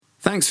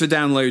Thanks for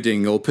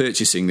downloading or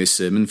purchasing this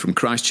sermon from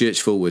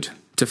Christchurch Fulwood.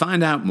 To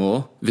find out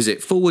more, visit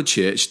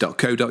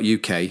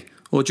fulwoodchurch.co.uk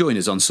or join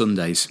us on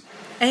Sundays.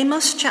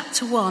 Amos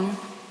chapter 1,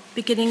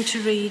 beginning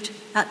to read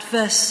at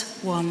verse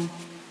 1.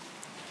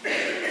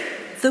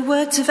 The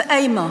words of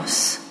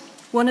Amos,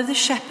 one of the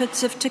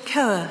shepherds of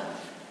Tekoa,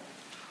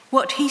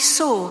 what he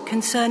saw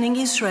concerning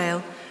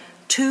Israel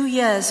 2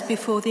 years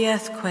before the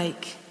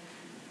earthquake,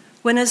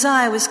 when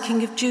Uzziah was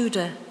king of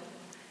Judah,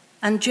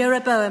 and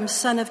Jeroboam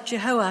son of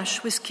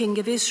Jehoash was king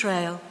of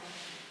Israel.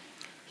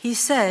 He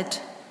said,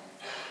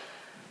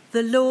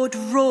 "The Lord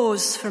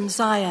roars from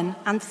Zion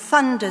and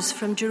thunders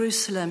from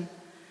Jerusalem.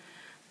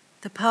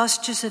 The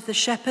pastures of the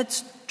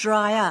shepherds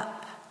dry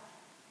up,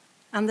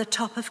 and the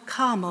top of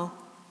Carmel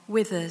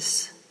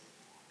withers."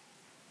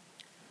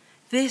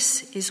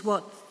 This is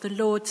what the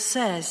Lord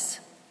says.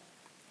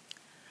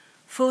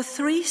 For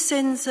 3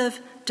 sins of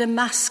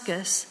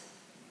Damascus,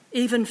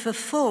 even for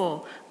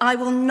 4, I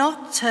will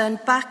not turn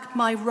back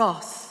my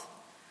wrath,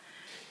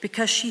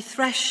 because she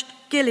threshed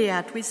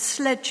Gilead with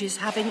sledges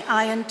having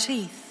iron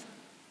teeth.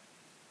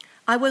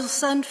 I will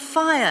send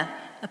fire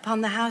upon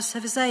the house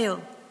of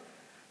Hazael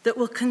that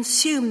will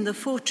consume the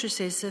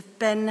fortresses of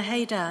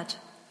Ben-Hadad.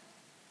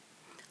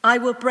 I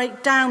will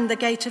break down the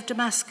gate of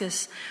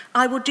Damascus.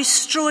 I will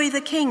destroy the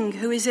king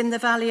who is in the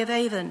valley of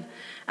Avon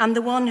and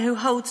the one who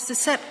holds the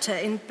scepter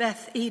in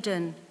Beth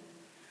Eden.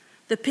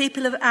 The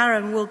people of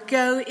Aram will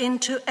go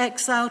into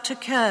exile to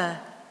Kir,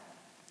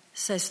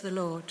 says the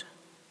Lord.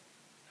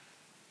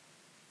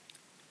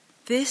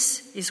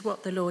 This is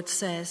what the Lord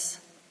says.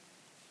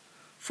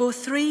 For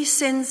 3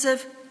 sins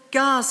of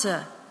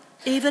Gaza,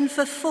 even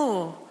for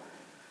 4,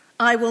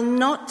 I will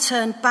not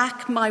turn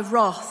back my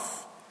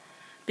wrath,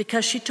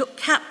 because she took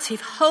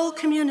captive whole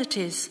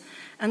communities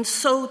and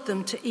sold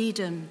them to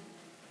Edom.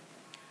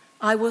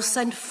 I will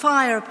send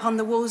fire upon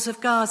the walls of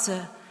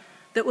Gaza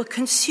that will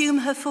consume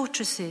her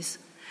fortresses.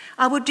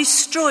 I will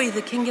destroy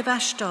the king of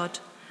Ashdod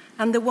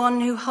and the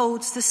one who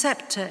holds the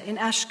scepter in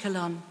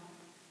Ashkelon.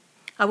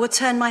 I will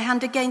turn my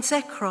hand against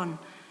Ekron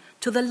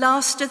till the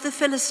last of the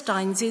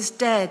Philistines is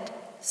dead,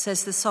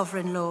 says the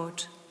sovereign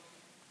Lord.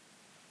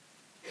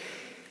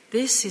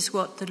 This is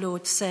what the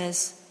Lord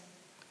says.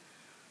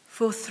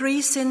 For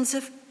 3 sins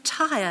of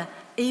Tyre,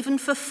 even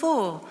for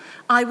 4,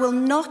 I will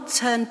not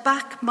turn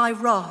back my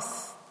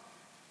wrath,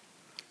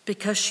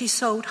 because she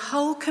sold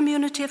whole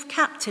community of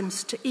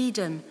captives to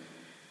Edom,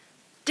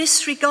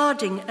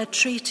 disregarding a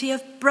treaty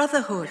of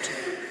brotherhood.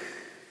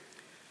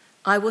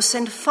 I will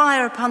send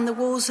fire upon the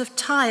walls of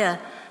Tyre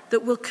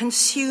that will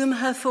consume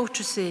her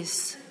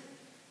fortresses.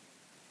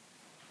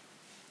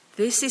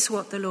 This is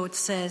what the Lord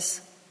says.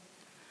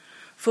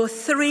 For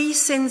 3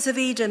 sins of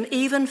Edom,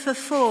 even for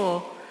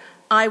 4,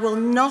 I will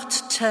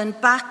not turn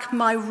back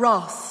my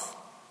wrath,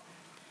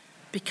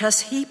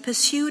 because he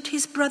pursued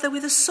his brother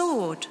with a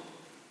sword,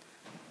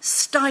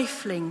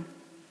 stifling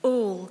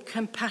all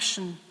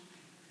compassion.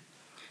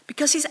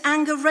 Because his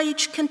anger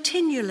raged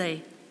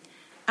continually,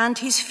 and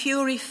his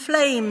fury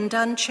flamed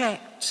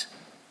unchecked.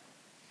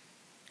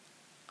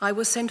 I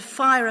will send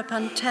fire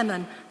upon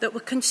Teman that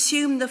will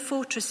consume the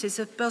fortresses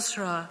of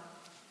Bozrah.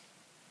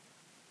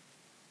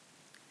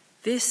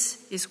 This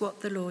is what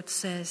the Lord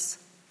says.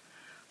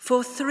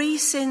 For 3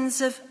 sins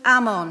of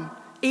Ammon,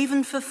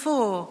 even for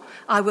 4,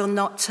 I will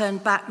not turn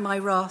back my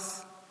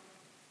wrath,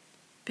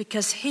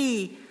 because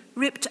he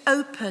ripped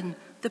open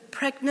the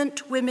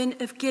pregnant women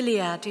of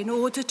Gilead in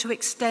order to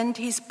extend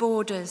his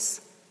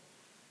borders.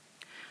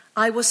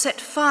 I will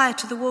set fire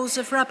to the walls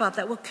of Rabbah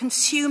that will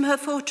consume her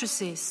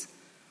fortresses,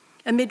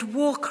 amid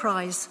war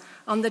cries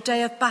on the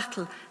day of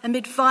battle,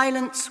 amid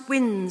violent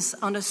winds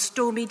on a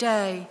stormy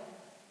day.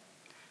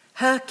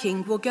 Her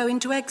king will go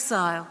into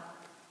exile,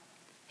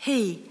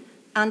 he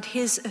and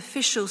his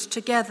officials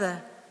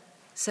together,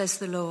 says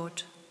the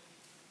Lord.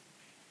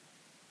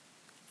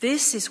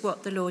 This is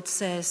what the Lord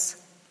says.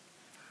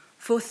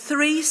 For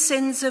 3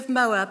 sins of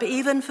Moab,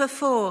 even for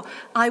 4,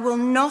 I will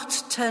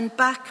not turn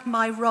back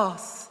my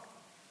wrath,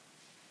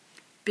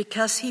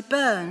 because he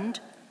burned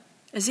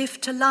as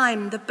if to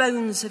lime the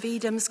bones of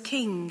Edom's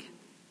king.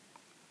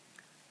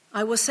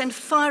 I will send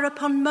fire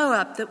upon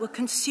Moab that will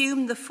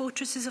consume the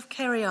fortresses of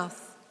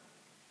Kerioth.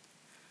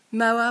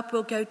 Moab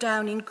will go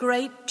down in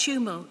great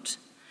tumult,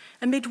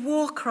 amid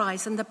war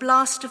cries and the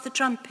blast of the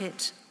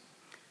trumpet.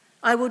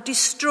 I will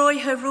destroy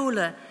her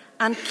ruler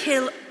and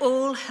kill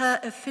all her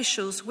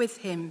officials with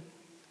him,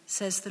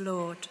 says the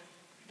Lord.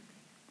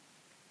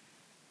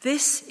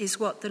 This is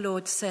what the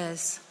Lord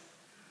says.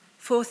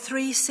 For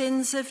 3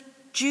 sins of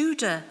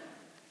Judah,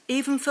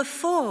 even for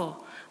 4,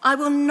 I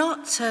will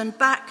not turn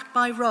back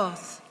my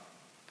wrath,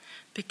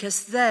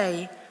 because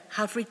they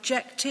have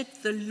rejected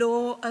the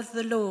law of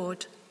the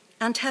Lord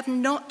and have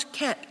not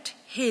kept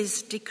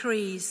his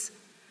decrees,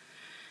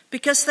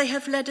 because they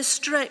have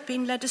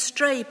been led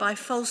astray by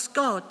false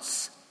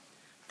gods,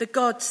 the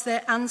gods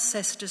their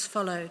ancestors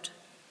followed.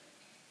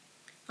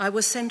 I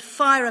will send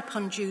fire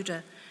upon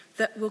Judah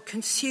that will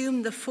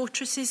consume the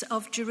fortresses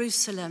of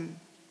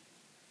Jerusalem.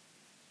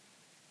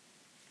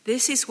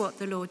 This is what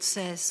the Lord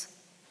says.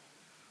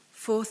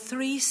 For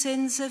 3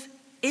 sins of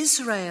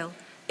Israel,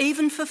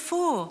 even for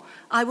 4,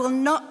 I will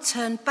not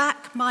turn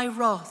back my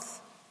wrath.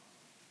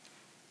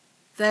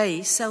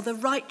 They sell the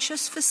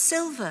righteous for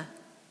silver,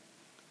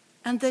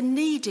 and the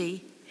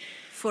needy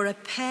for a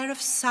pair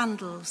of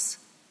sandals.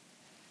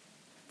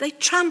 They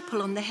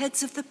trample on the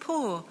heads of the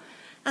poor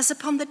as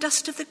upon the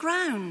dust of the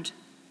ground,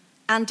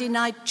 and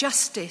deny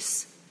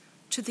justice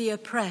to the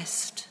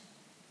oppressed.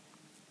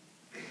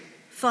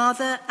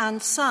 Father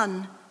and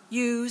son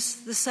use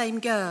the same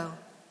girl,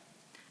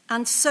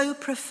 and so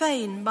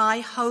profane my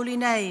holy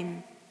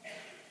name.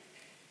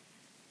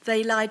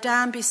 They lie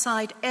down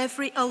beside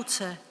every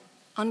altar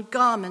on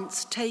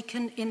garments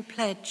taken in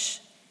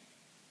pledge.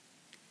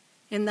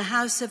 In the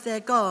house of their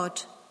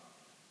God,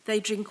 they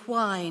drink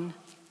wine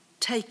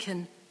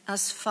taken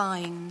as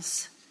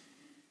fines.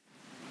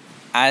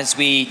 As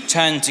we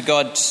turn to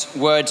God's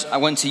word, I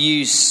want to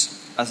use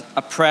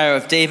a prayer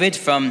of David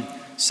from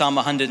Psalm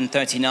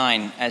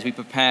 139 as we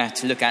prepare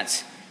to look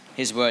at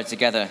his word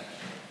together.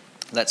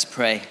 Let's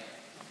pray.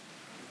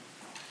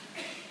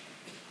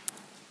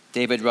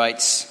 David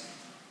writes,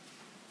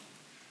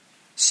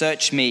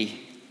 "Search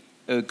me,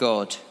 O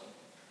God,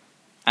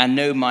 and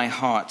know my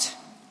heart.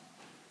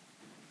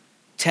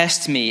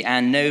 Test me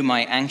and know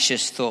my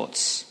anxious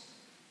thoughts.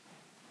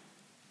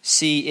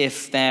 See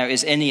if there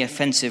is any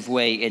offensive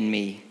way in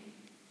me,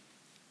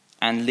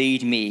 and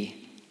lead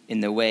me in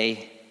the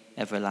way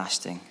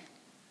everlasting."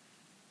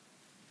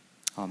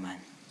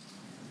 Amen.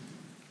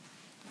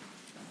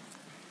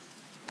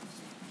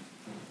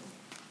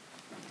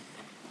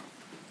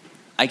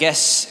 I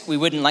guess we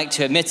wouldn't like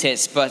to admit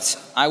it, but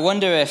I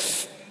wonder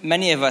if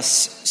many of us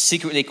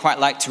secretly quite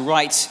like to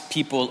write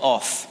people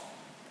off.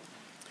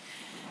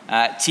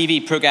 TV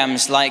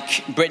programs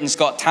like Britain's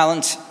Got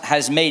Talent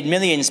has made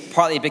millions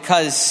partly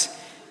because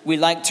we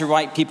like to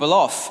write people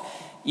off.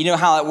 You know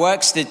how it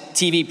works? The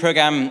TV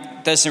program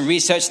does some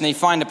research and they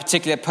find a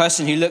particular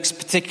person who looks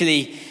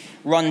particularly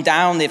run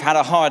down. They've had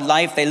a hard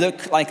life. They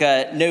look like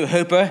a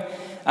no-hoper.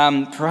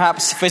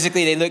 Perhaps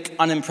physically they look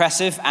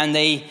unimpressive, and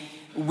they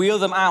wheel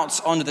them out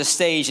onto the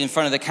stage in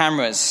front of the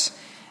cameras.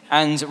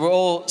 And we're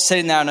all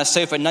sitting there on a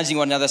sofa nudging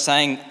one another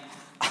saying,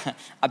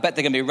 I bet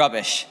they're going to be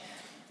rubbish.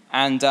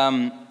 And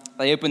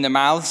they open their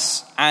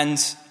mouths, and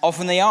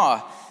often they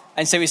are.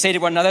 And so we say to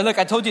one another, look,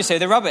 I told you so,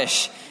 they're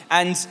rubbish.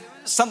 And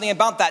something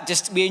about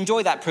that, we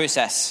enjoy that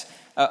process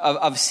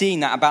of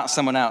seeing that about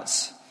someone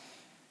else.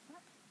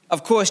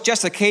 Of course,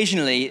 just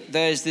occasionally,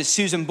 there's this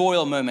Susan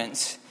Boyle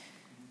moment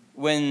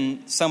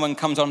when someone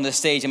comes on the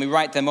stage and we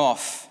write them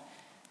off,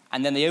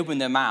 and then they open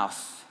their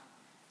mouth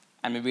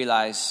and we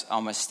realize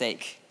our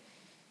mistake.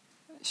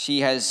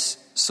 She has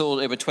sold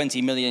over 20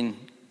 million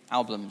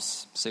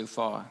albums so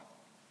far.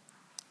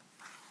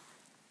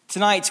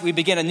 Tonight, we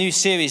begin a new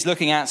series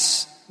looking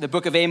at the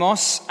book of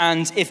Amos,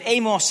 and if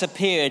Amos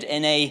appeared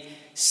in a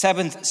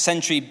 7th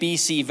century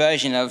BC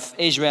version of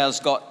Israel's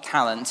Got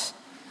Talent,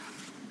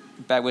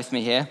 bear with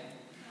me here,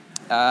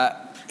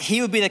 he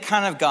would be the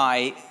kind of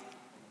guy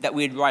that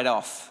we'd write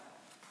off.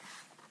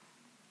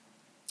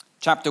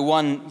 Chapter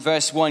 1,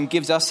 verse 1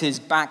 gives us his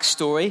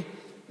backstory.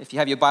 If you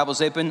have your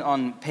Bibles open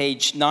on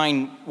page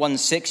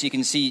 916, you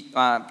can see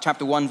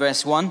chapter 1,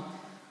 verse 1.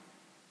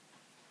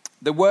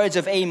 The words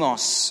of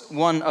Amos,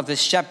 one of the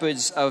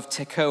shepherds of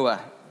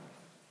Tekoa.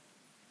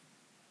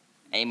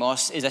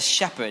 Amos is a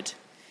shepherd.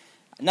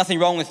 Nothing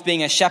wrong with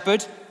being a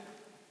shepherd,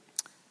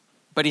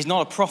 but he's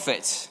not a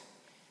prophet.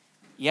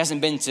 He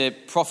hasn't been to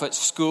prophet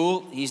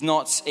school. He's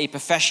not a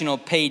professional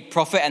paid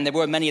prophet, and there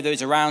were many of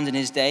those around in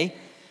his day.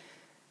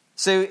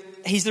 So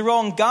he's the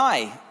wrong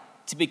guy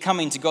to be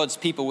coming to God's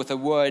people with a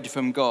word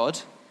from God.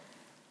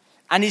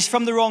 And he's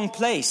from the wrong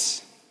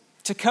place,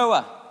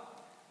 Tekoa.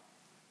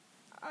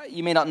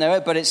 You may not know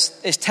it, but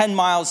it's 10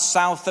 miles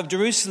south of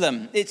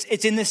Jerusalem. It's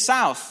in the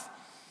south.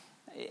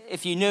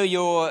 If you know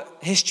your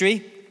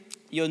history,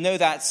 you'll know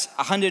that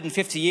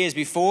 150 years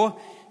before,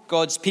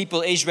 God's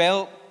people,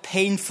 Israel,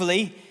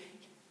 painfully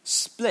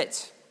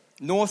split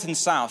north and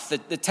south.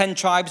 The 10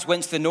 tribes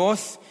went to the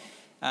north.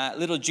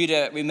 Little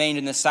Judah remained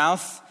in the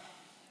south.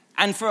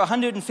 And for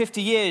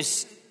 150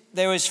 years,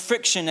 there was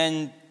friction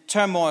and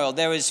turmoil.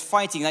 There was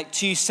fighting, like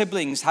two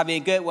siblings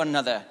having a go at one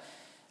another.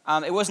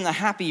 It wasn't a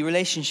happy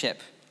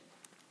relationship.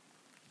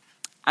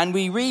 And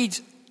we read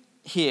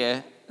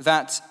here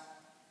that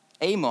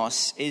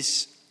Amos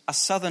is a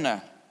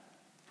southerner,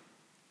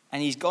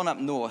 and he's gone up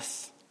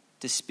north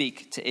to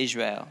speak to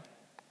Israel.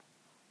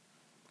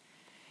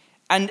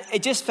 And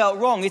it just felt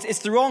wrong. It's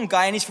the wrong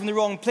guy, and he's from the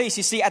wrong place.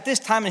 You see, at this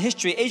time in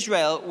history,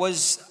 Israel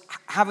was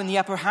having the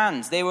upper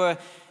hand.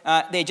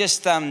 They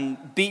just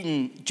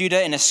beaten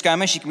Judah in a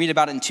skirmish. You can read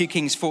about it in 2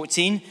 Kings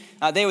 14.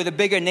 They were the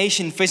bigger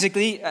nation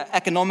physically,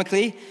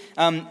 economically.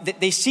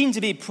 They seemed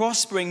to be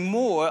prospering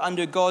more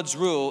under God's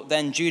rule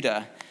than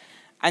Judah.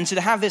 And so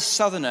to have this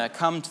southerner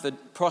come to the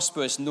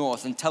prosperous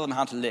north and tell them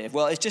how to live,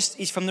 well,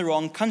 he's from the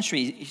wrong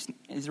country.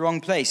 He's the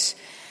wrong place.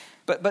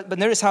 But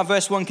notice how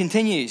verse 1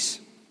 continues.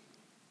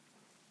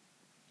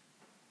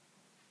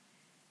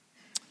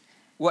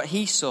 What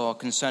he saw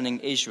concerning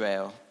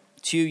Israel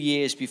 2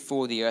 years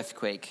before the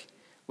earthquake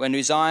when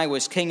Uzziah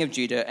was king of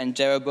Judah and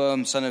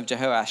Jeroboam, son of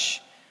Jehoash,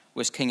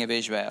 was king of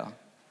Israel.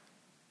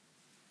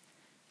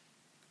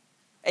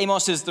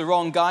 Amos is the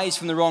wrong guy, he's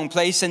from the wrong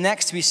place. And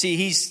next we see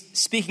he's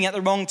speaking at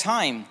the wrong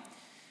time.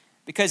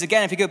 Because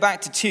again, if you go back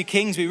to 2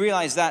 Kings, we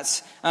realize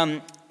that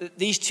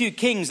these 2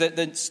 kings,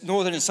 the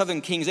northern and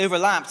southern kings,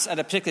 overlapped at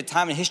a particular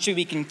time in history.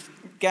 We can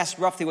guess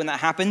roughly when that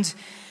happened.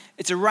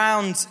 It's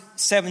around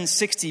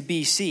 760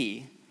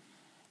 BC.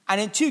 And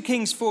in 2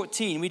 Kings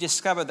 14, we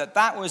discover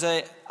that was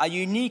a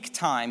unique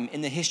time in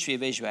the history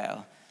of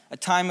Israel. A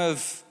time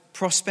of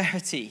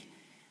prosperity,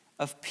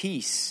 of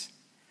peace.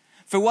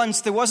 For once,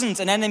 there wasn't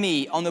an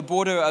enemy on the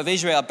border of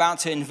Israel about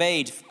to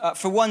invade.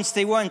 For once,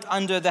 they weren't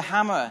under the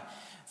hammer.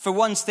 For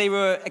once, they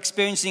were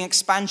experiencing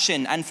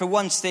expansion. And for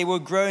once, they were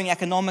growing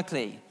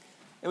economically.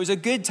 It was a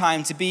good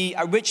time to be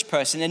a rich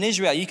person in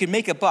Israel. You could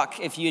make a buck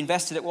if you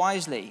invested it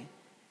wisely.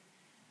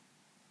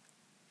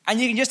 And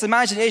you can just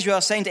imagine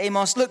Israel saying to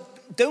Amos, look,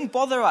 don't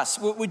bother us.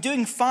 We're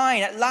doing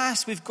fine. At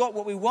last, we've got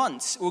what we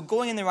want. We're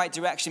going in the right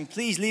direction.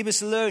 Please leave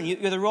us alone.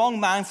 You're the wrong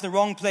man for the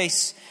wrong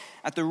place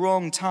at the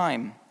wrong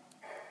time.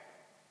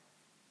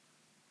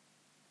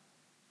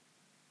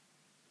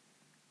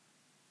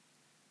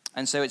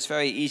 And so it's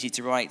very easy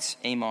to write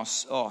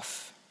Amos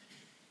off.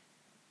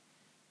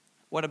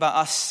 What about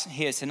us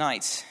here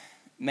tonight,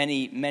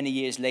 many, many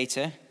years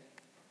later?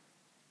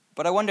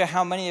 But I wonder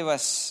how many of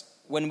us,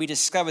 when we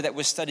discover that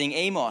we're studying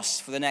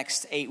Amos for the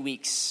next 8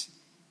 weeks,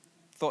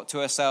 thought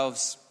to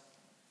ourselves,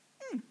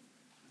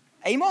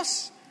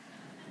 Amos?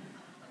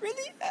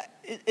 Really?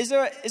 Is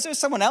there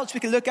someone else we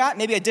can look at?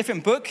 Maybe a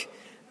different book?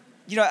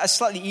 A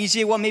slightly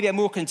easier one, maybe a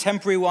more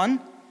contemporary one?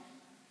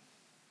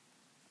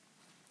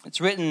 It's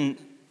written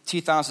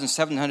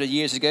 2,700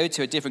 years ago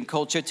to a different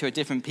culture, to a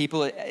different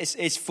people.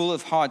 It's full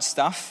of hard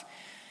stuff.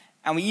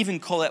 And we even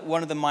call it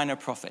one of the minor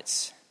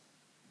prophets.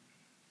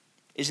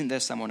 Isn't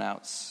there someone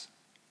else?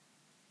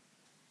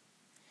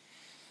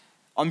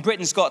 On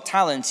Britain's Got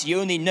Talent, you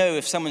only know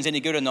if someone's any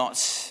good or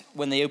not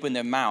when they open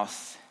their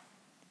mouth.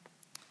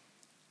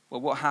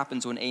 Well, what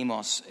happens when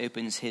Amos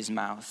opens his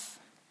mouth?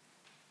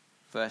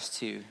 Verse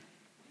 2.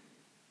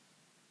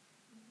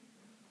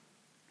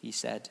 He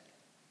said,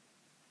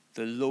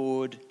 "The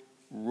Lord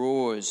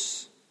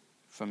roars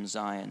from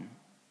Zion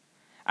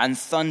and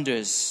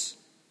thunders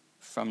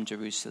from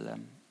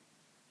Jerusalem."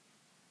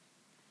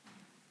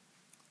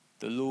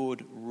 The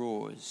Lord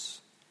roars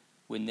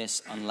when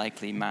this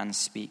unlikely man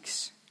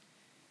speaks.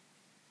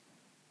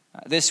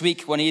 This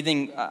week, one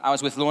evening, I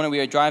was with Lorna. We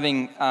were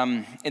driving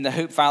in the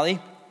Hope Valley,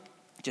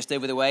 just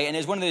over the way, and it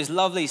was one of those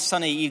lovely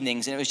sunny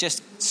evenings, and it was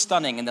just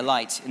stunning in the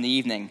light in the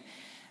evening.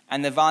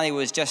 And the valley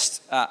was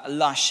just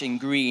lush and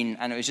green,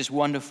 and it was just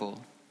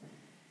wonderful.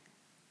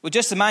 Well,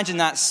 just imagine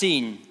that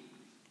scene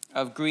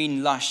of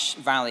green, lush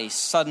valley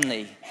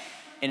suddenly,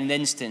 in an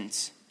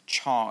instant,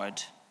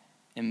 charred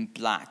in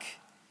black,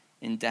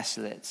 in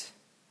desolate.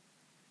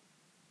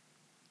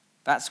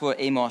 That's what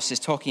Amos is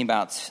talking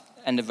about.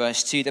 End of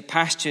verse 2. The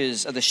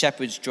pastures of the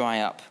shepherds dry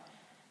up.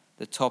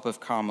 The top of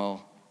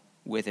Carmel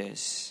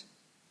withers.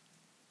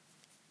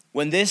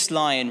 When this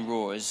lion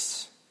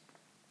roars,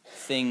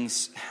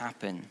 things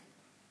happen.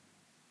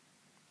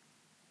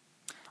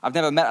 I've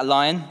never met a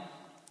lion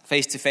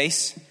face to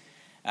face.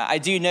 I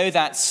do know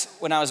that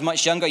when I was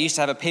much younger, I used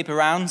to have a paper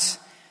round.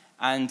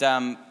 And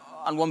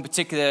on one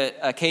particular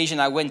occasion,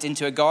 I went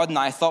into a garden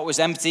that I thought was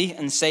empty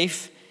and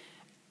safe.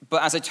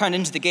 But as I turned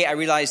into the gate, I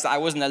realized that I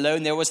wasn't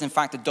alone. There was, in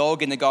fact, a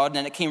dog in the garden,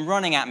 and it came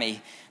running at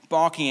me,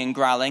 barking and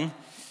growling.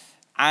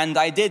 And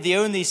I did the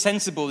only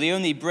sensible, the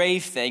only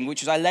brave thing,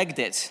 which was I legged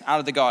it out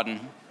of the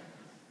garden.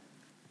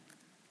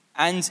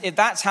 And if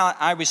that's how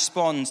I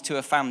respond to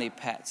a family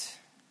pet,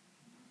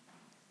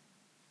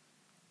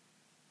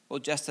 well,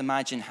 just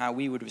imagine how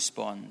we would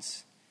respond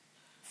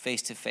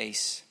face to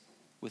face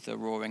with a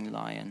roaring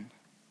lion.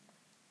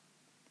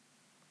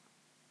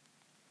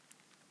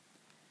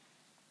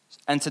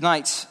 And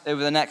tonight,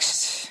 over the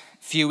next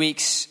few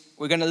weeks,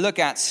 we're going to look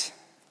at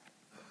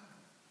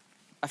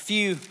a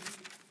few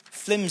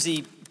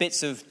flimsy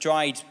bits of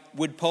dried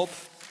wood pulp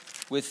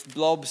with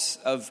blobs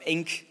of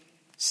ink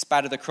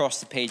spattered across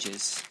the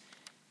pages.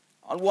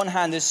 On one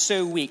hand, they're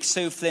so weak,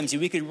 so flimsy,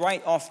 we could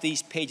write off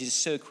these pages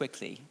so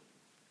quickly.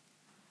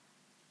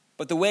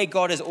 But the way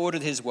God has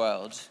ordered his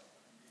world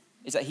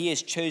is that he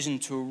has chosen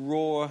to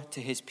roar to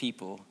his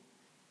people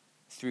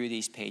through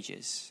these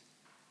pages.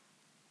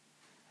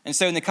 And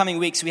so in the coming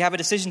weeks, we have a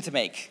decision to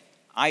make.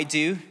 I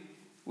do.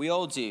 We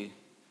all do.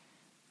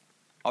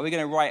 Are we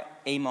going to write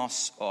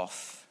Amos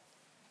off?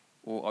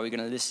 Or are we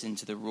going to listen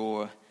to the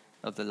roar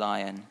of the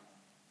lion?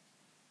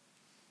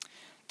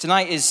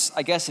 Tonight is,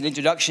 I guess, an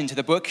introduction to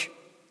the book.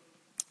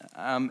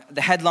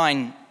 The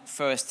headline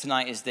for us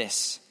tonight is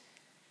this: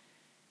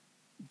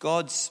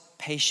 God's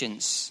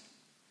patience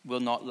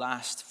will not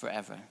last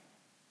forever.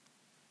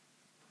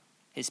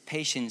 His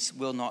patience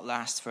will not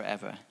last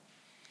forever.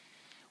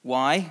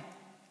 Why?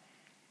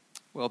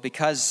 Well,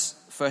 because,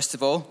 first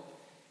of all,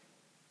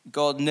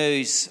 God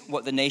knows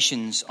what the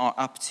nations are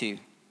up to.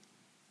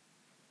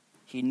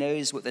 He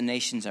knows what the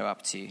nations are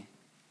up to.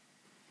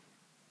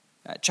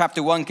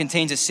 Chapter 1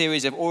 contains a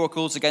series of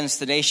oracles against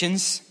the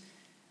nations.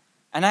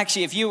 And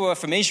actually, if you were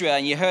from Israel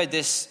and you heard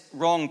this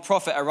wrong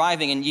prophet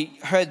arriving and you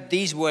heard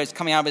these words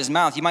coming out of his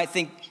mouth, you might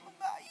think,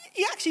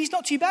 he's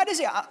not too bad, is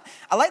he?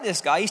 I like this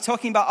guy. He's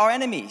talking about our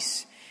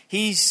enemies.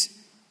 He's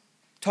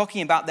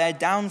talking about their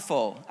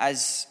downfall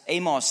as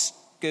Amos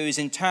goes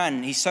in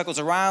turn. He circles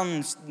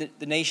around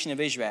the nation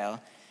of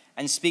Israel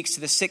and speaks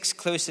to the 6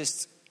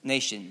 closest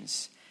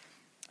nations.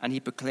 And he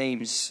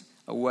proclaims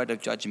a word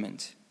of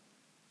judgment.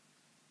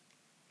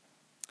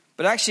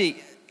 But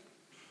actually,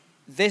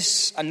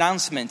 this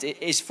announcement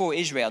is for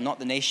Israel, not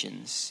the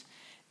nations.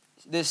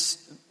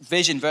 This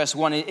vision, verse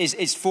 1,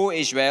 is for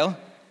Israel.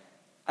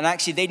 And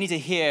actually, they need to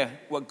hear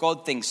what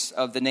God thinks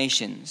of the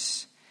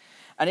nations.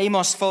 And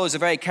Amos follows a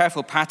very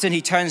careful pattern.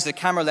 He turns the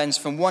camera lens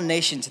from one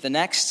nation to the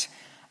next.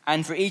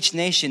 And for each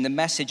nation, the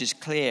message is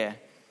clear.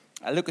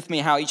 Look with me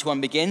how each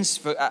one begins.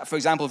 For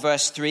example,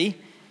 verse 3.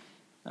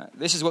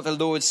 This is what the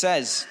Lord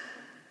says.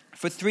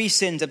 For 3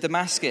 sins of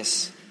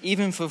Damascus,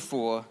 even for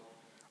 4,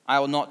 I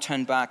will not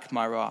turn back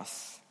my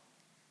wrath.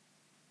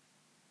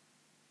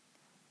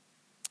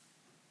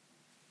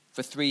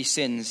 For 3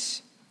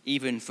 sins,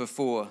 even for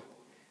 4.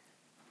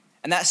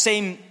 And that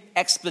same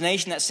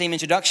explanation, that same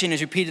introduction is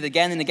repeated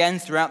again and again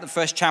throughout the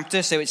first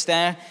chapter. So it's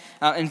there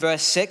in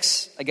verse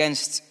 6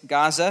 against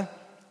Gaza.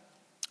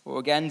 Or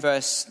again,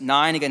 verse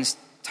 9 against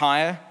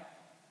Tyre.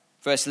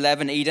 Verse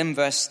 11, Edom.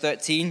 Verse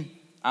 13,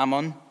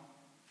 Ammon.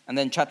 And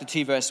then chapter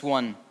 2, verse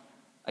 1,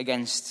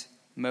 against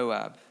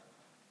Moab.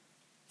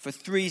 For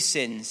 3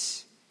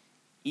 sins,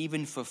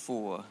 even for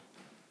 4.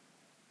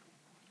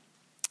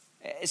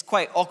 It's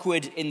quite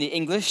awkward in the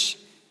English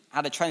how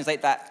to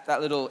translate that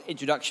little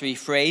introductory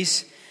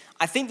phrase.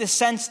 I think the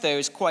sense, though,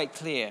 is quite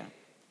clear.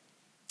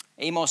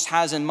 Amos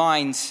has in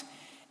mind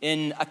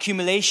an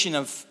accumulation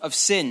of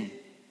sin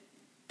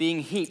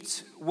being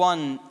heaped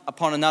one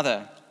upon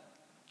another.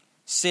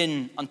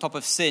 Sin on top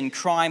of sin,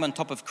 crime on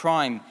top of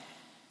crime.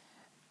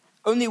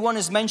 Only one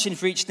is mentioned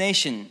for each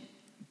nation.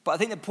 But I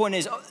think the point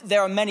is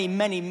there are many,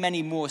 many,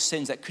 many more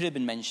sins that could have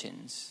been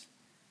mentioned.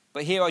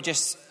 But here are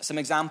just some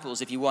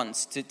examples, if you want,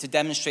 to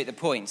demonstrate the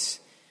point.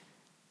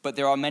 But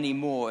there are many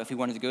more if we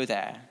wanted to go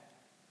there.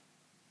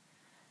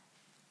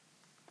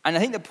 And I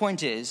think the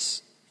point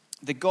is,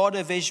 the God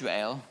of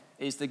Israel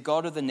is the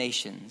God of the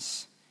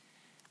nations,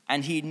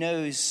 and he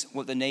knows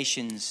what the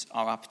nations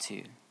are up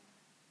to.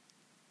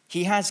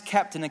 He has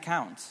kept an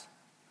account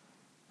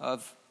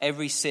of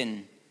every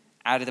sin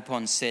added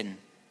upon sin,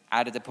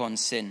 added upon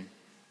sin,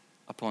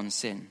 upon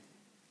sin.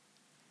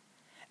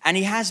 And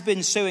he has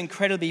been so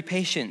incredibly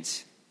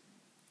patient.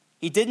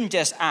 He didn't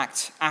just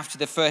act after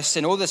the first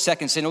sin, or the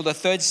second sin, or the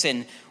third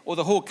sin, or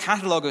the whole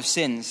catalogue of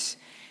sins.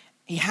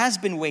 He has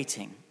been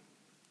waiting.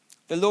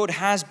 The Lord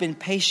has been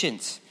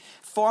patient,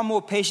 far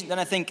more patient than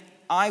I think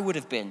I would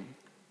have been.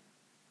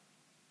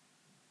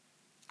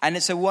 And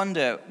it's a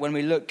wonder when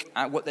we look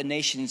at what the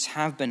nations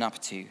have been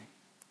up to.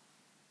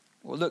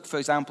 We'll look, for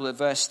example, at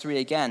verse 3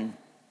 again.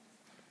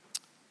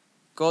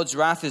 God's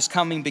wrath is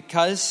coming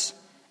because,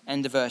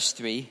 end of verse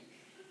 3,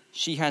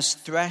 she has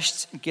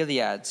threshed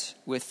Gilead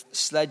with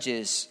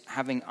sledges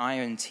having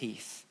iron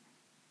teeth.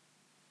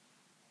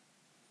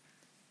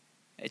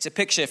 It's a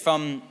picture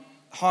from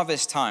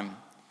harvest time.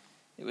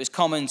 It was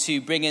common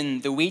to bring in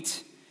the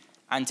wheat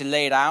and to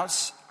lay it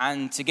out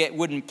and to get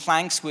wooden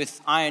planks with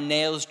iron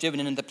nails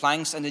driven into the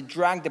planks and to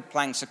drag the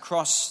planks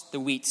across the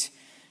wheat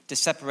to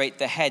separate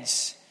the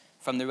heads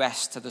from the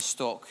rest of the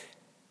stalk.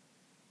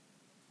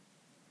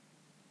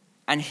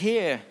 And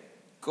here,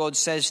 God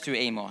says through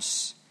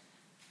Amos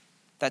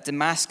that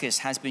Damascus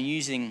has been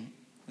using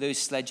those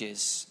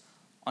sledges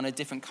on a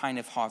different kind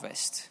of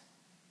harvest,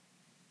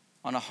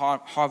 on a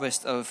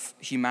harvest of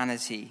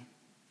humanity.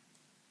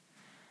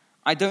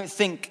 I don't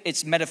think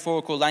it's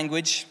metaphorical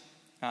language.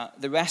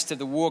 The rest of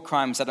the war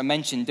crimes that are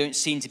mentioned don't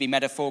seem to be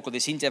metaphorical. They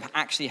seem to have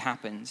actually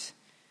happened.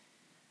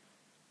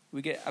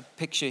 We get a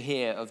picture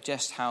here of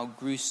just how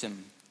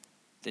gruesome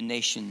the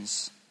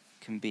nations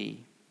can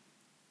be.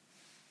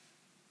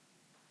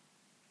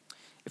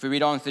 If we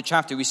read on to the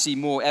chapter, we see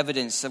more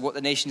evidence of what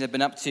the nations have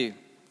been up to.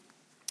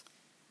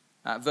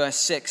 Verse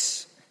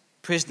 6,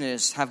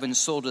 prisoners have been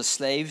sold as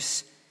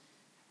slaves.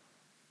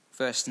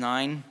 Verse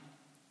 9,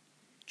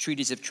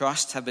 treaties of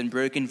trust have been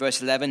broken.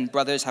 Verse 11,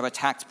 brothers have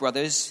attacked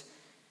brothers.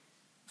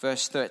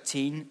 Verse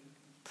 13,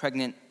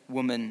 pregnant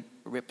woman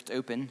ripped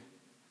open.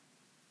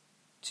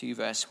 To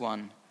verse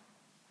 1,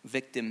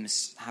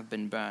 victims have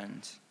been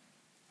burned.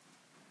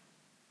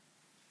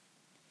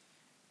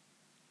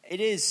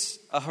 It is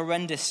a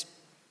horrendous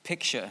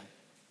picture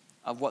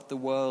of what the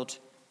world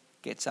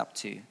gets up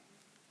to.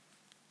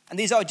 And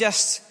these are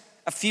just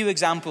a few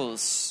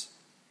examples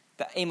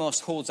that Amos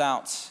holds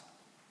out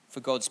for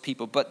God's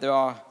people, but there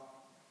are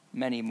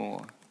many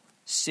more.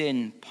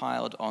 Sin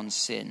piled on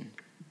sin.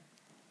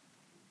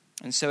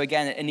 And so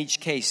again, in each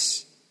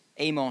case,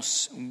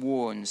 Amos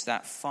warns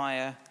that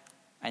fire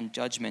and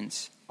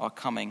judgment are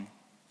coming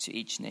to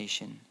each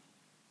nation.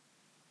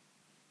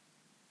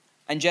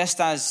 And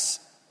just as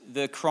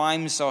the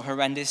crimes are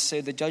horrendous, so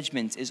the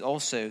judgment is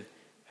also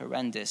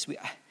horrendous.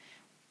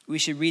 We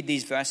should read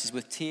these verses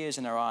with tears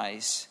in our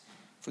eyes,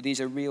 for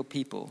these are real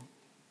people,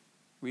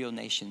 real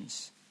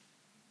nations.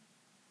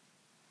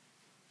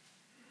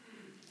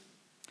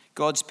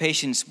 God's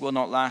patience will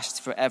not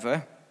last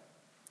forever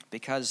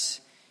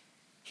because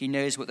he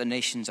knows what the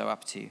nations are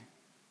up to.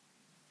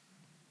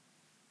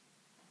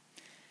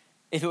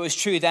 If it was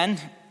true then,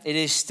 it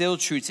is still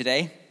true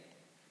today.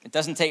 It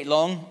doesn't take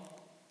long,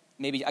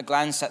 maybe a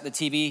glance at the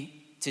TV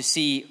to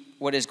see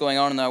what is going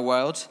on in our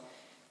world,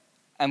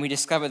 and we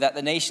discover that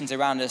the nations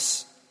around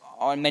us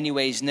are in many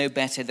ways no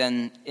better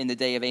than in the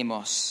day of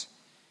Amos.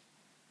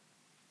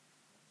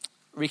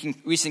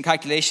 Recent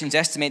calculations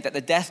estimate that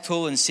the death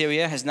toll in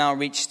Syria has now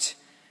reached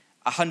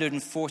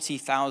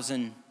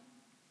 140,000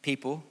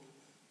 people.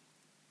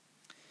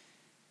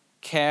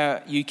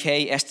 CARE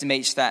UK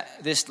estimates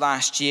that this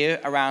last year,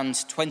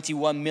 around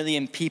 21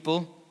 million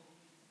people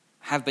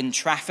have been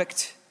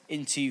trafficked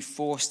into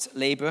forced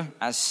labor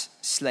as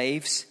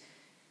slaves.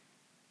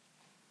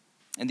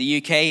 In the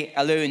UK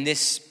alone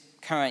this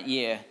current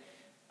year,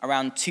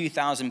 around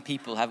 2,000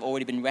 people have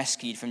already been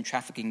rescued from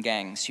trafficking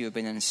gangs who have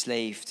been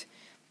enslaved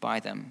by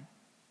them.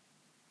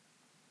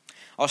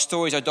 Our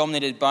stories are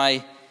dominated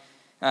by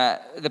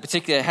the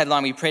particular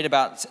headline we prayed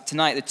about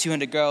tonight, the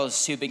 200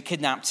 girls who have been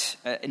kidnapped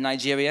in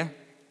Nigeria.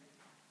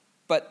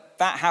 But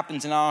that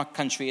happens in our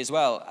country as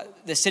well.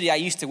 The city I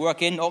used to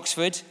work in,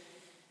 Oxford,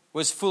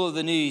 was full of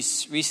the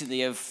news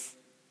recently of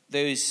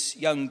those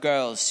young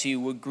girls who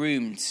were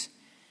groomed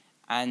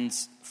and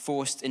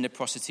forced into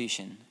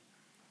prostitution.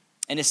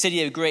 In a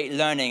city of great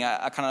learning,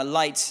 a kind of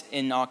light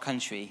in our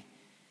country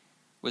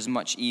was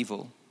much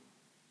evil.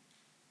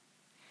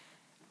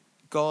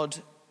 God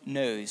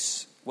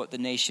knows what the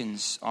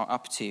nations are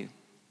up to.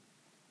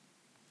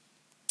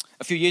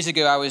 A few years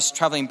ago, I was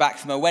traveling back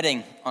from a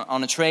wedding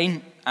on a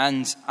train,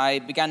 and I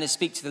began to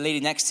speak to the lady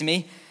next to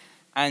me,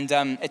 and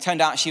it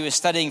turned out she was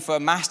studying for a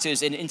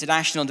master's in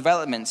international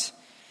development.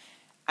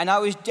 And I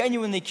was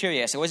genuinely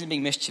curious. I wasn't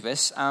being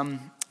mischievous.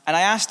 And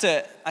I asked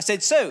her, I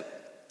said, "So,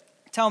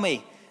 tell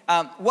me,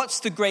 what's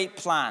the great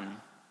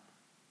plan?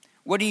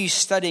 What are you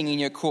studying in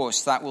your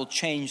course that will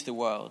change the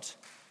world?"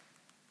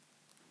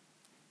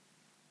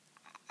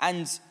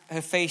 And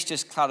her face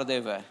just clouded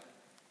over.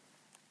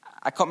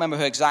 I can't remember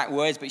her exact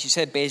words, but she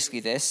said basically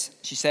this.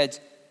 She said,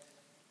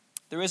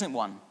 "There isn't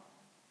one.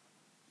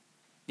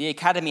 The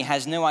academy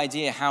has no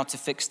idea how to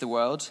fix the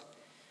world.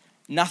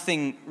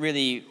 Nothing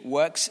really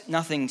works.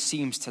 Nothing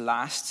seems to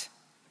last."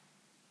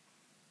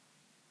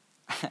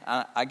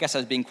 I guess I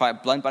was being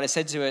quite blunt, but I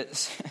said to her,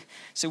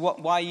 "So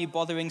why are you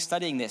bothering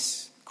studying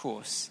this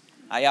course?"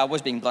 I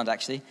was being blunt,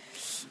 actually.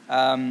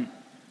 And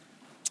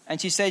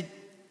she said,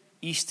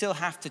 "You still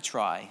have to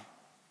try.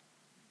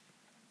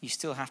 You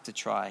still have to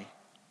try."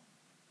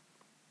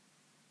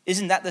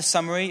 Isn't that the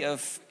summary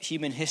of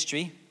human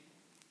history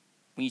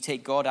when you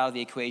take God out of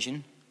the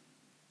equation?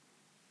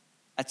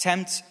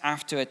 Attempt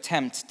after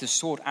attempt to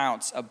sort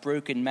out a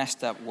broken,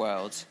 messed up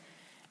world,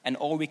 and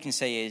all we can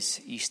say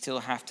is, you still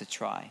have to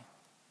try.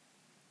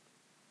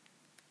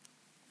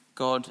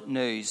 God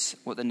knows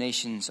what the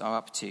nations are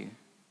up to.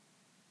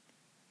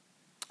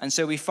 And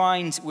so we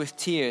find with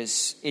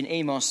tears in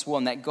Amos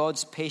 1 that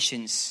God's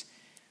patience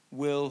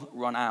will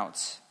run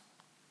out.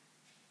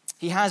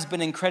 He has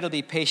been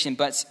incredibly patient,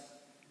 but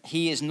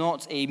he is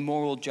not a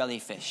moral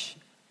jellyfish.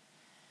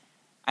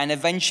 And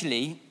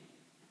eventually,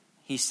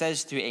 he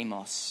says through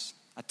Amos,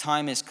 "A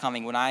time is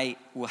coming when I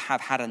will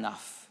have had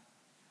enough.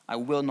 I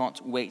will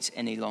not wait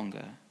any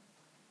longer."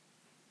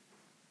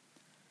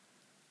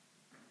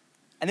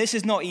 And this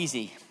is not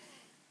easy.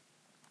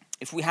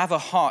 If we have a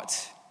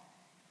heart,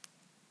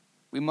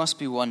 we must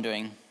be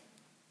wondering,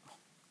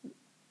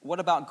 what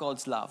about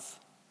God's love?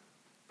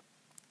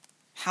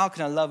 How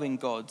can a loving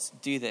God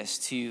do this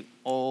to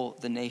all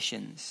the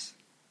nations?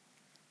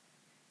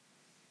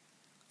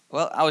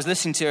 Well, I was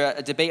listening to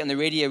a debate on the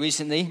radio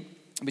recently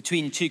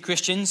between two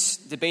Christians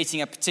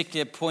debating a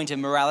particular point of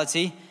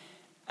morality,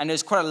 and there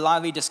was quite a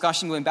lively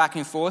discussion going back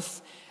and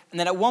forth. And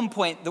then at one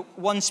point, the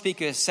one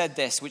speaker said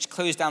this, which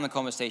closed down the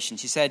conversation.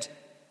 She said,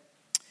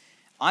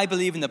 "I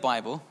believe in the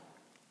Bible.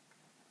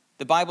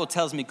 The Bible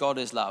tells me God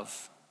is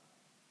love.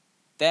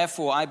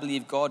 Therefore, I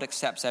believe God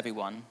accepts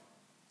everyone,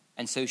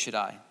 and so should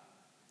I."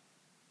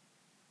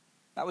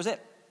 That was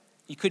it.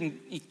 You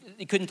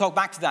couldn't talk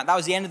back to that. That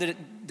was the end of the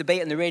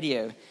debate on the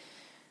radio.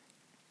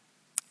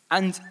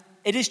 And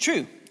it is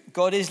true.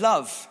 God is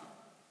love.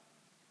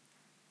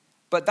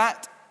 But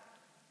that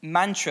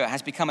mantra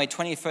has become a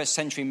 21st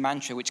century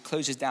mantra which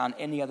closes down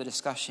any other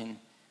discussion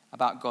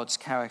about God's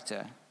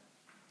character.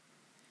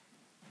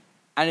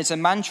 And it's a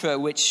mantra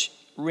which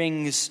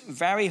rings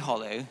very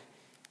hollow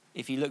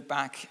if you look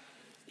back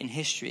in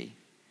history.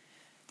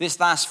 This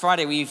last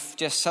Friday, we've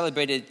just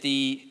celebrated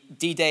the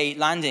D-Day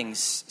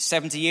landings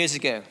 70 years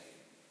ago.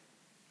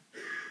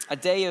 A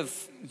day of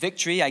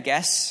victory, I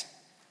guess,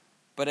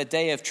 but a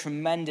day of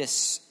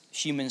tremendous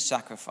human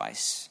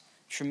sacrifice,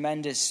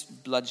 tremendous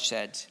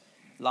bloodshed,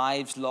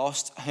 lives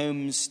lost,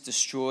 homes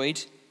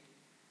destroyed.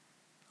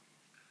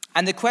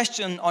 And the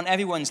question on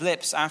everyone's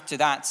lips after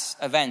that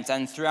event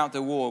and throughout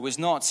the war was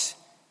not,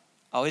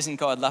 oh, isn't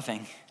God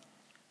loving?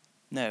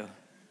 No,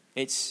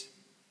 it's,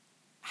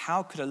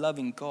 how could a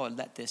loving God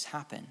let this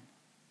happen?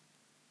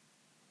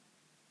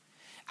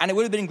 And it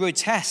would have been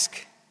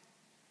grotesque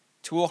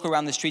to walk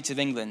around the streets of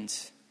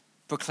England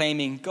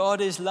proclaiming,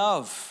 God is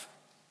love,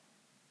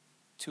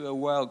 to a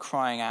world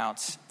crying out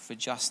for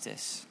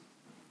justice.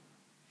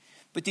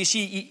 But you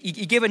see,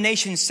 you give a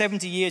nation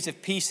 70 years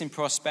of peace and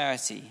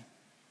prosperity,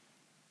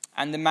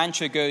 and the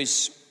mantra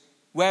goes,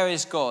 where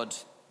is God?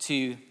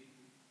 To,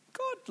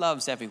 God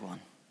loves everyone.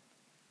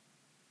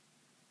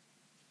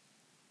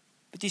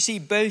 But you see,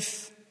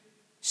 both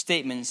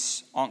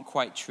statements aren't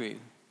quite true,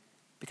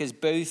 because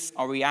both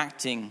are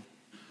reacting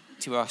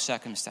to our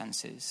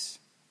circumstances.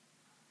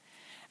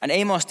 And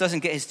Amos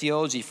doesn't get his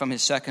theology from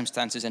his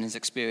circumstances and his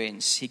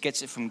experience. He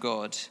gets it from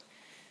God.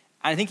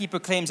 And I think he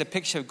proclaims a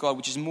picture of God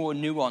which is more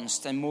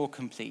nuanced and more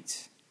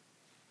complete.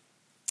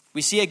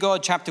 We see a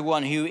God, chapter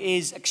 1, who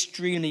is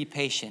extremely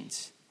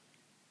patient,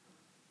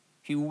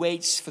 who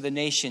waits for the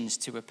nations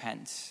to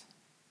repent,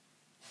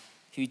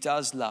 who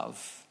does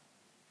love.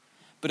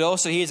 But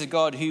also he is a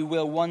God who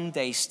will one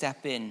day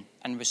step in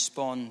and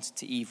respond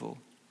to evil.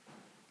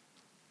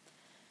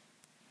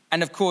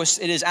 And of course,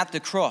 it is at the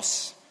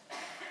cross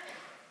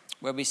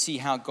where we see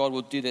how God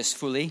will do this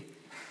fully.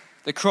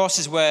 The cross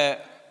is where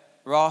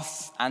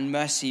wrath and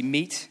mercy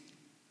meet.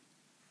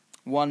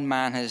 One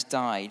man has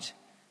died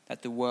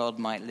that the world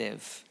might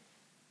live.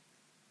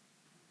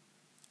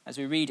 As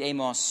we read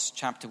Amos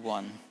chapter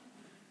 1,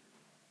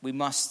 we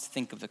must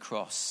think of the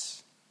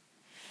cross.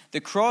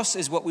 The cross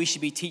is what we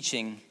should be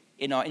teaching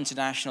in our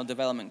international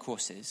development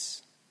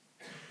courses.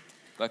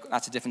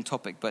 That's a different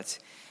topic, but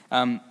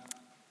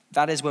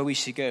that is where we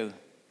should go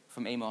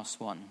from Amos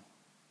 1,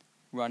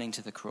 running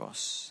to the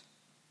cross.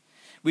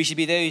 We should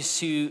be those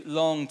who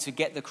long to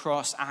get the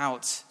cross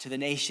out to the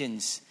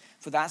nations,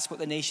 for that's what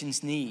the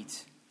nations need.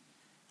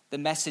 The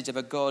message of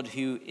a God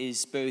who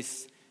is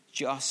both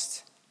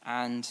just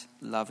and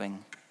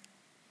loving.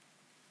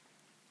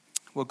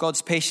 Well,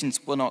 God's patience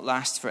will not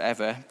last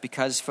forever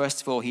because,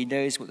 first of all, he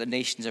knows what the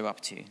nations are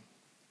up to.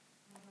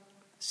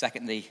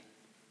 Secondly,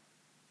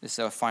 this is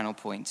our final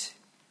point.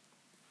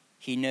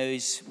 He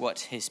knows what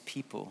his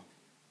people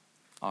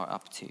are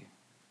up to.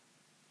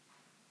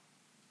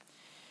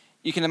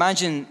 You can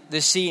imagine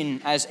the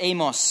scene as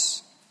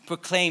Amos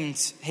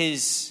proclaimed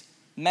his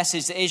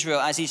message to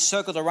Israel as he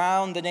circled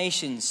around the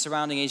nations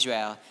surrounding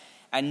Israel,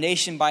 and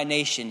nation by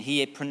nation he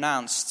had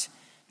pronounced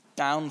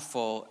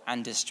downfall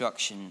and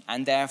destruction,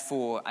 and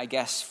therefore, I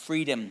guess,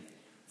 freedom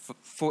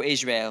for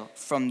Israel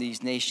from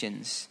these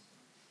nations.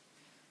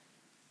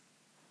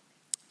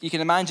 You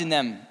can imagine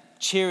them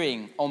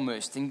cheering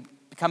almost and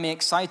becoming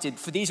excited,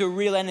 for these were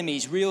real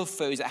enemies, real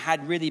foes that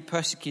had really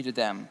persecuted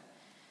them.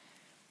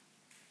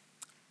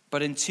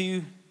 But in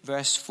 2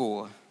 verse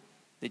 4,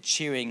 the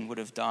cheering would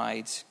have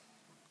died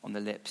on the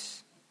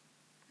lips.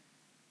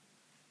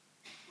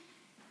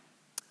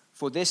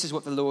 For this is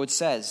what the Lord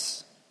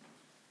says: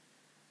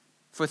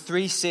 for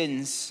 3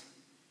 sins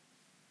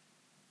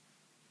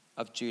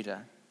of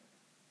Judah,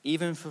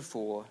 even for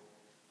 4,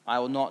 I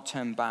will not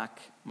turn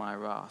back my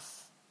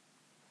wrath.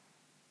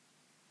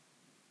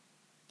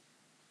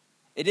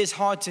 It is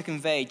hard to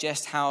convey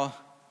just how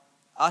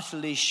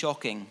utterly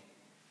shocking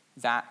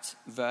that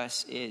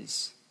verse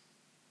is.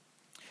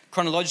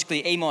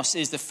 Chronologically, Amos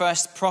is the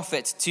first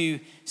prophet to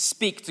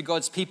speak to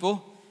God's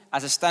people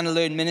as a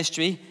standalone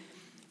ministry.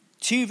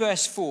 2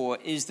 verse 4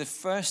 is the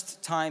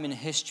first time in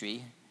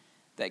history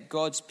that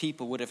God's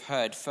people would have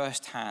heard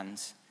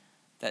firsthand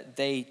that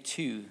they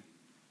too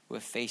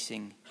were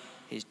facing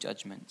his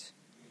judgment.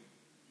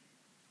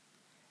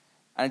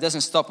 And it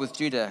doesn't stop with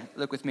Judah.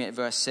 Look with me at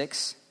verse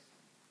 6.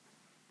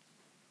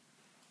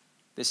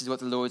 This is what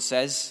the Lord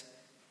says: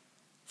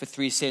 for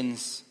 3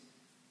 sins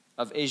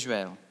of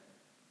Israel,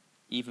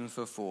 even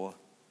for 4,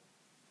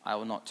 I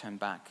will not turn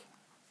back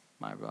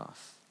my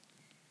wrath.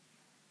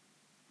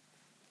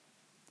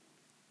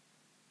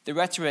 The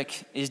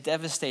rhetoric is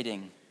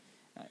devastating.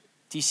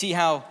 Do you see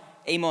how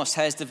Amos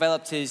has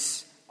developed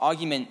his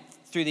argument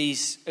through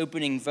these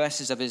opening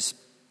verses of his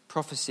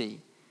prophecy?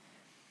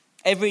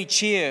 Every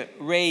cheer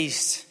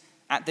raised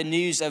at the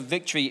news of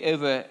victory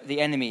over the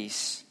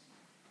enemies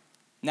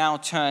now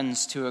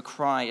turns to a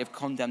cry of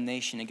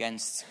condemnation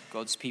against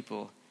God's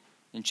people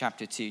in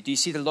chapter 2. Do you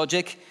see the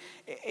logic?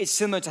 It's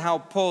similar to how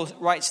Paul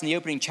writes in the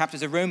opening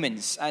chapters of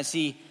Romans, as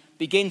he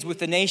begins with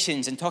the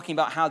nations and talking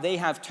about how they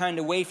have turned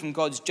away from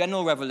God's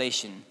general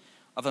revelation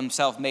of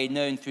himself made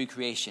known through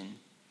creation.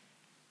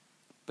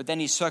 But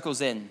then he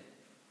circles in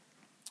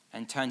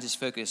and turns his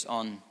focus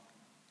on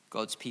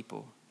God's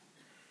people.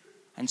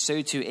 And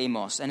so too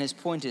Amos. And his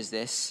point is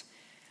this: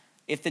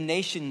 if the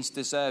nations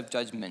deserve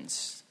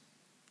judgments,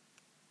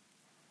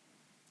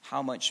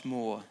 how much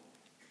more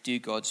do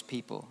God's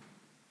people?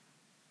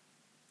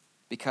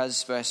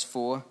 Because, verse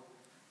 4,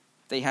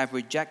 they have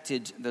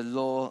rejected the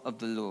law of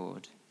the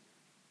Lord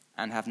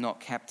and have not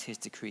kept his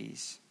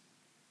decrees.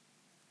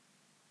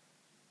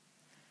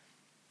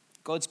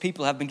 God's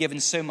people have been given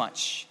so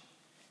much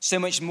so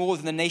much more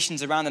than the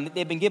nations around them.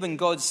 They've been given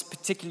God's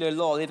particular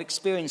law. They've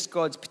experienced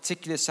God's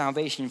particular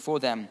salvation for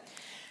them.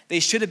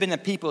 They should have been a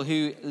people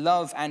who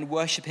love and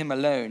worship him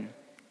alone.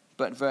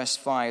 But verse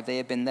 5, they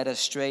have been led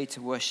astray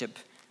to worship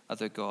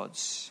other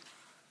gods.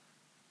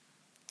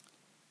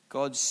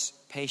 God's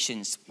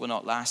patience will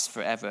not last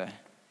forever.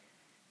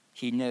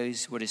 He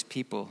knows what his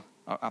people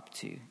are up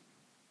to.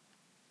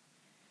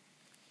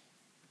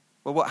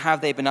 Well, what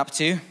have they been up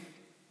to?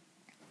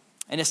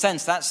 In a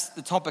sense, that's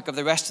the topic of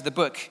the rest of the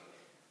book,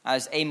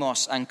 as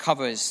Amos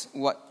uncovers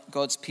what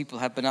God's people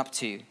have been up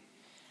to.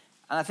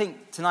 And I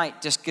think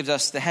tonight just gives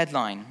us the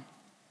headline.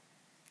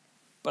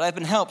 But I've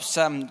been helped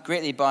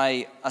greatly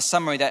by a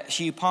summary that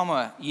Hugh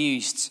Palmer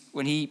used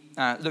when he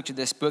looked at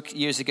this book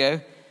years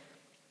ago.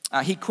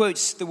 He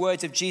quotes the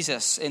words of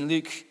Jesus in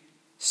Luke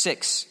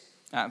 6,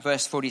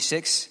 verse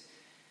 46,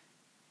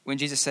 when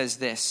Jesus says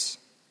this.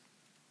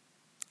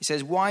 He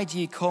says, "Why do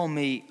you call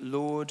me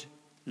Lord,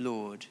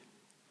 Lord,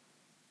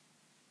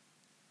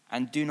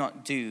 and do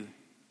not do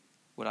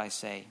what I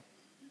say?"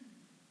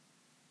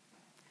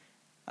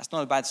 That's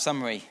not a bad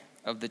summary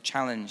of the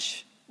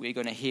challenge we're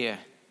going to hear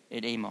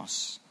in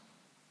Amos.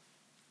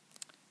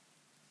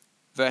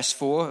 Verse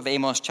 4 of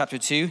Amos chapter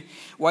 2,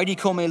 "Why do you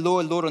call me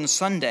Lord, Lord on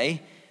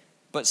Sunday,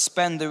 but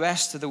spend the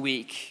rest of the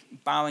week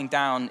bowing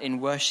down in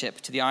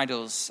worship to the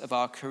idols of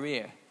our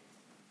career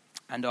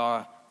and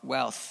our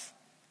wealth,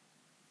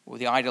 or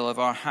the idol of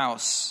our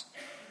house,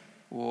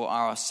 or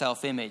our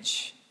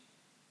self-image,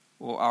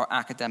 or our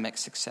academic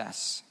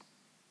success?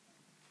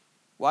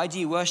 Why do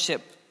you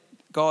worship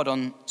God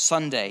on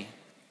Sunday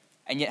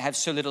and yet have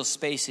so little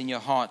space in your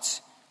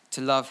heart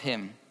to love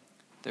him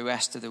the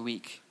rest of the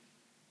week?"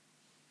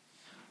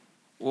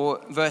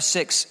 Or verse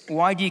 6,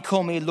 "Why do you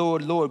call me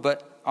Lord, Lord,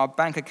 but our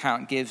bank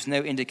account gives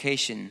no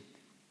indication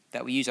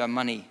that we use our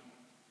money,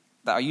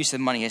 that our use of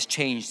money has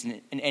changed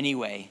in any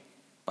way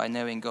by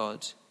knowing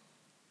God?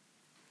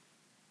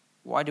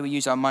 Why do we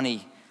use our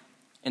money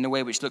in a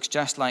way which looks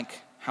just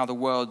like how the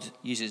world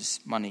uses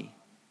money,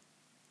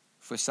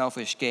 for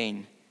selfish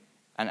gain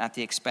and at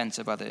the expense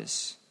of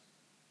others?"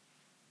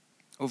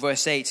 Or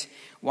verse 8,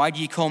 "Why do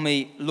you call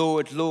me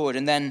Lord, Lord,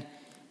 and then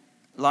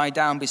lie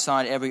down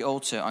beside every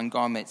altar on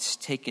garments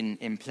taken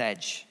in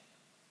pledge?"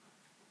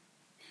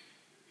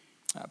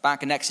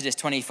 Back in Exodus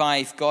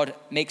 25, God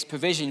makes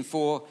provision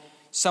for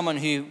someone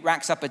who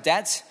racks up a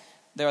debt.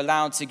 They're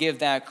allowed to give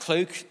their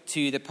cloak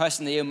to the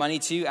person they owe money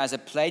to as a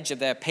pledge of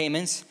their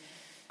payment.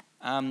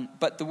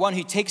 But the one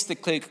who takes the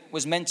cloak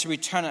was meant to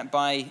return it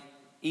by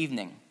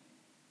evening,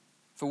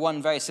 for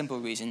one very simple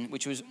reason,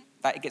 which was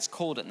that it gets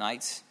cold at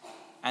night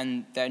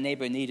and their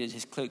neighbor needed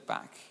his cloak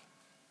back.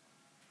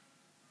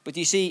 But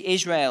you see,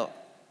 Israel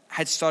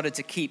had started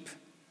to keep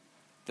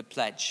the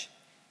pledge.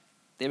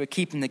 They were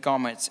keeping the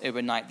garments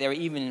overnight. They were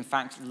even, in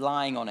fact,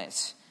 lying on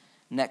it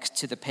next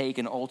to the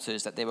pagan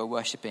altars that they were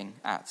worshipping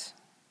at.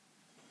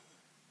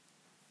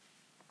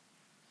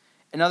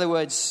 In other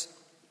words,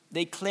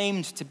 they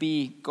claimed to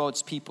be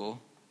God's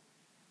people,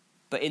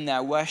 but in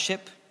their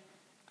worship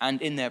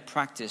and in their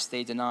practice,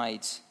 they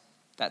denied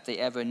that they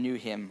ever knew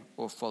him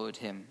or followed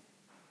him.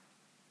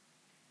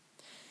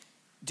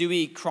 Do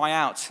we cry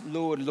out,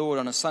 "Lord, Lord,"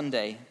 on a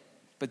Sunday,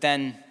 but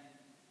then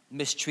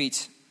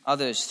mistreat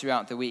others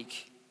throughout the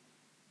week?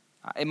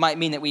 It might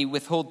mean that we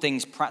withhold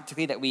things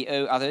practically that we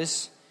owe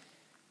others.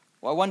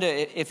 Well, I wonder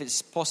if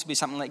it's possibly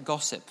something like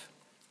gossip,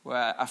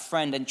 where a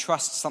friend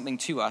entrusts something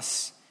to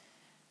us,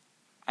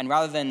 and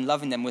rather than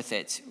loving them with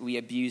it, we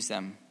abuse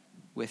them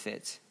with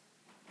it.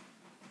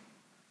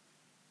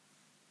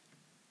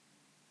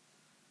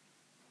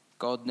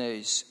 God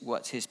knows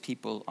what his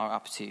people are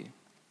up to.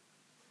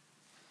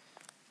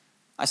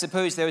 I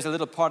suppose there is a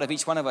little part of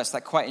each one of us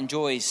that quite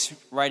enjoys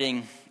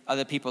writing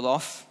other people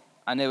off.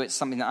 I know it's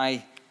something that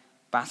I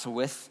battle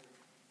with.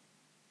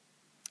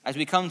 As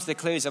we come to the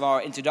close of our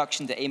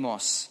introduction to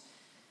Amos,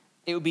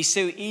 it would be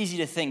so easy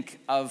to think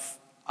of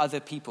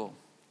other people,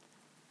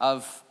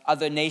 of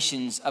other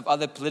nations, of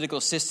other political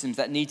systems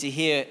that need to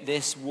hear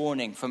this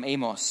warning from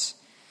Amos.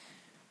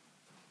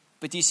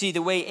 But you see,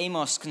 the way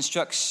Amos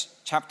constructs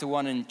chapter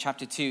 1 and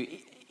chapter 2,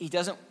 he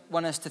doesn't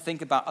want us to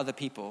think about other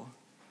people.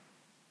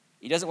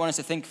 He doesn't want us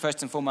to think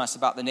first and foremost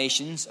about the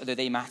nations, although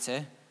they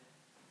matter,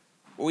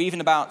 or even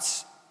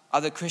about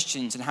other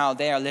Christians and how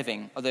they are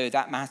living, although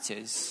that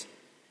matters.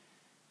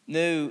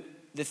 No,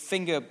 the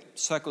finger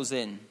circles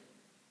in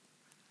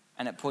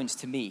and it points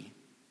to me.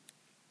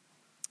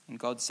 And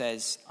God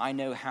says, "I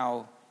know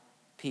how,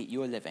 Pete,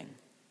 you're living.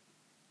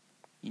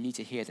 You need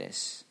to hear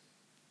this."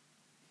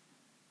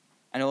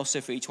 And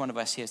also for each one of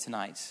us here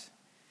tonight.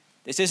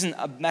 This isn't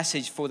a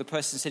message for the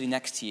person sitting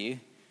next to you,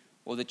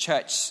 or the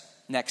church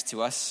next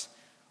to us,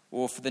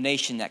 or for the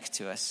nation next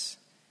to us.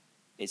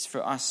 It's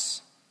for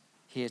us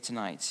here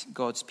tonight,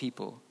 God's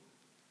people.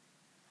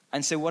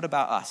 And so what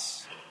about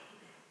us?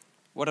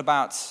 What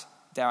about,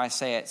 dare I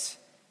say it,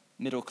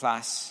 middle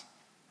class,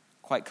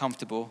 quite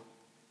comfortable,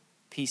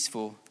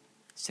 peaceful,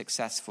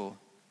 successful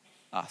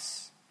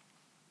us?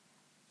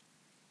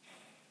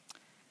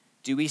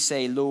 Do we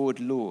say, "Lord,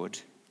 Lord,"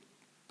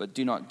 but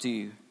do not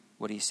do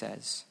what he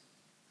says.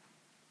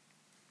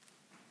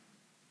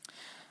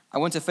 I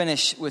want to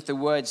finish with the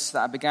words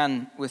that I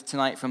began with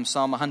tonight from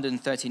Psalm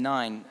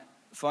 139,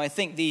 for I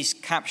think these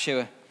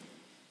capture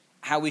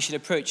how we should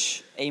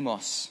approach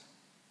Amos.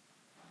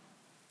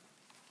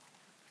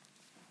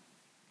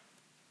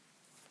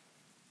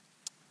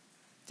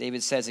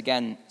 David says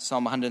again,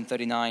 Psalm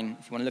 139,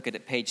 if you want to look at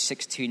it, page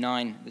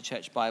 629 of the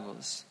church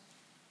Bibles.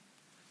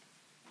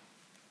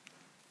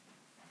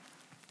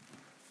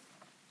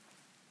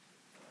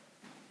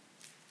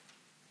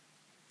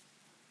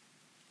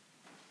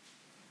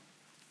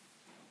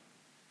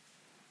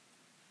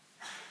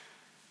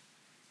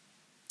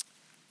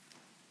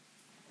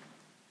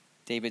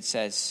 David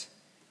says,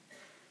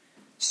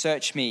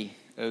 "Search me,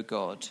 O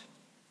God,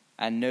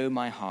 and know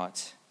my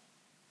heart.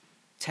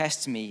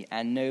 Test me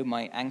and know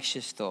my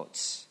anxious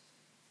thoughts.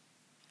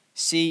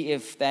 See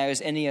if there is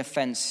any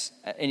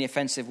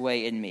offensive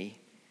way in me,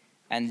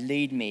 and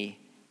lead me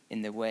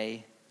in the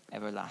way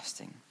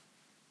everlasting."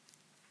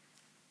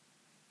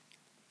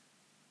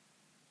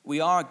 We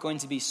are going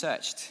to be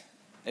searched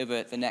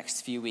over the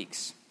next few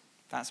weeks.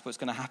 That's what's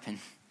going to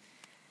happen.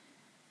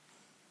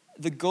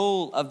 The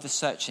goal of the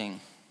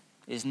searching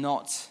is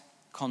not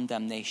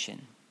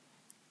condemnation.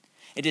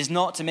 It is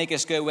not to make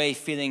us go away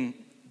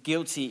feeling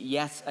guilty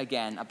yet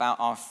again about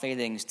our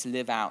failings to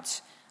live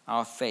out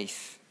our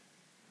faith.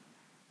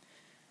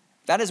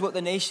 That is what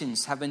the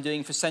nations have been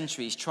doing for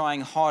centuries,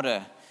 trying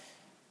harder,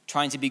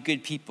 trying to be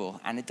good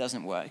people, and it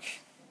doesn't work.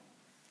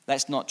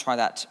 Let's not try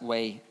that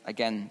way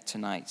again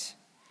tonight.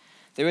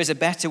 There is a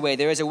better way.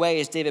 There is a way,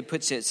 as David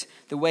puts it,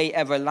 the way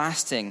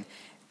everlasting.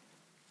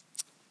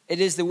 It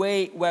is the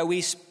way where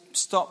we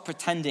stop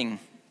pretending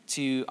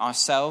to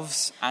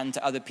ourselves and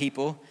to other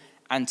people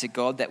and to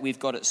God that we've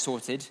got it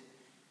sorted,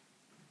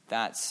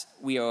 that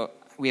we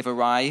have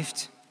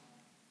arrived.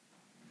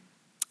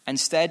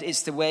 Instead,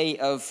 it's the way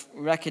of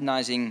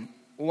recognizing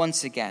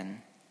once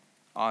again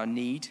our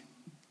need,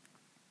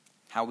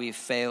 how we have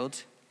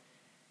failed,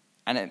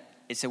 and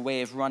it's a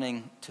way of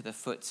running to the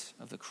foot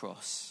of the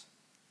cross.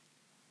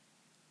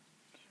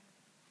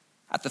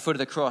 At the foot of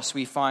the cross,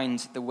 we find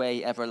the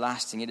way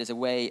everlasting. It is a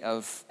way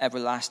of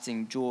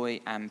everlasting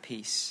joy and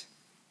peace.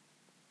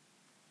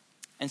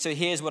 And so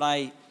here's what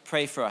I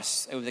pray for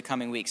us over the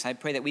coming weeks. I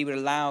pray that we would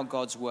allow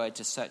God's word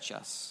to search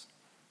us,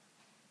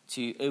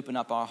 to open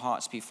up our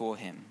hearts before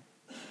him,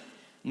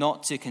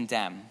 not to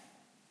condemn,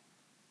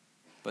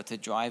 but to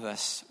drive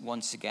us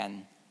once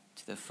again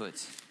to the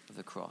foot of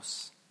the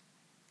cross.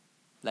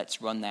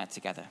 Let's run there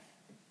together.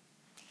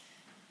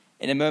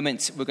 In a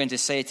moment, we're going to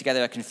say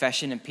together a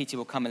confession, and Peter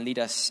will come and lead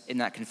us in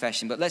that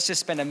confession. But let's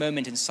just spend a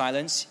moment in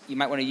silence. You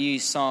might want to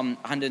use Psalm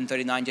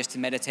 139 just to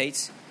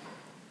meditate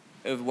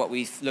over what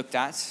we've looked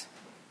at.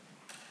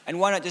 And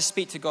why not just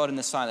speak to God in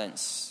the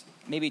silence?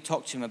 Maybe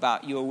talk to him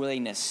about your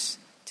willingness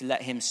to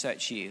let him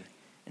search you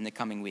in the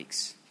coming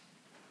weeks.